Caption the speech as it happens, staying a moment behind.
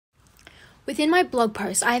Within my blog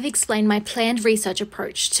post, I have explained my planned research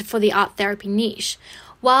approach for the art therapy niche.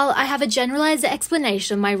 While I have a generalized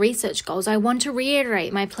explanation of my research goals, I want to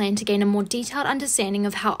reiterate my plan to gain a more detailed understanding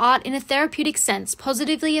of how art in a therapeutic sense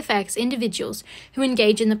positively affects individuals who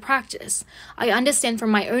engage in the practice. I understand from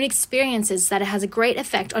my own experiences that it has a great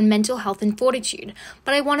effect on mental health and fortitude,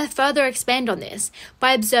 but I want to further expand on this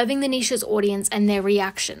by observing the niche's audience and their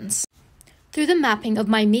reactions. Through the mapping of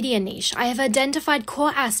my media niche, I have identified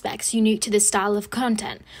core aspects unique to this style of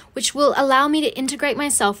content, which will allow me to integrate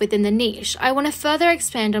myself within the niche. I want to further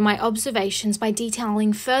expand on my observations by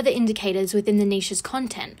detailing further indicators within the niche's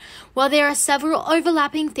content. While there are several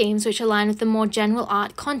overlapping themes which align with the more general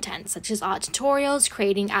art content, such as art tutorials,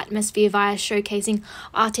 creating atmosphere via showcasing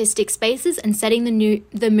artistic spaces, and setting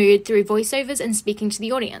the mood through voiceovers and speaking to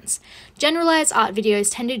the audience. Generalized art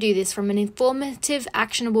videos tend to do this from an informative,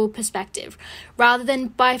 actionable perspective, rather than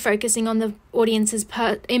by focusing on the audience's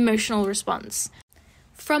emotional response.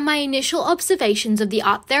 From my initial observations of the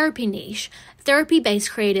art therapy niche, therapy-based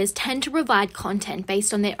creators tend to provide content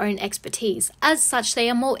based on their own expertise. As such, they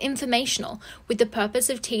are more informational, with the purpose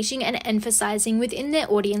of teaching and emphasizing within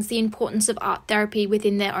their audience the importance of art therapy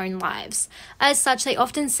within their own lives. As such, they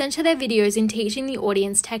often center their videos in teaching the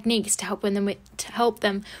audience techniques to help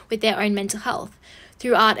them with their own mental health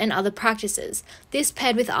through art and other practices. This,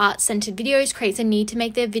 paired with art-centered videos, creates a need to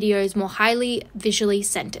make their videos more highly visually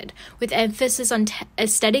centered, with emphasis on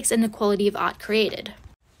aesthetics and the quality of art created.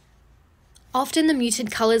 Often the muted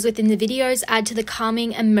colors within the videos add to the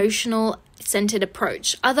calming, emotional-centered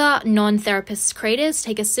approach. Other non-therapist creators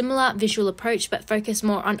take a similar visual approach but focus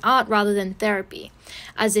more on art rather than therapy,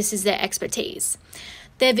 as this is their expertise.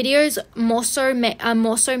 Their videos are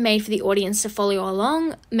more so made for the audience to follow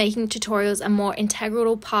along, making tutorials a more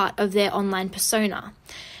integral part of their online persona.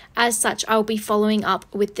 As such, I will be following up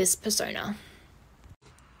with this persona.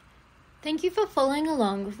 Thank you for following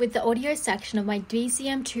along with the audio section of my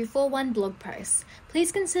BCM241 blog post.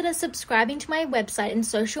 Please consider subscribing to my website and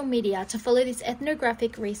social media to follow this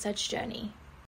ethnographic research journey.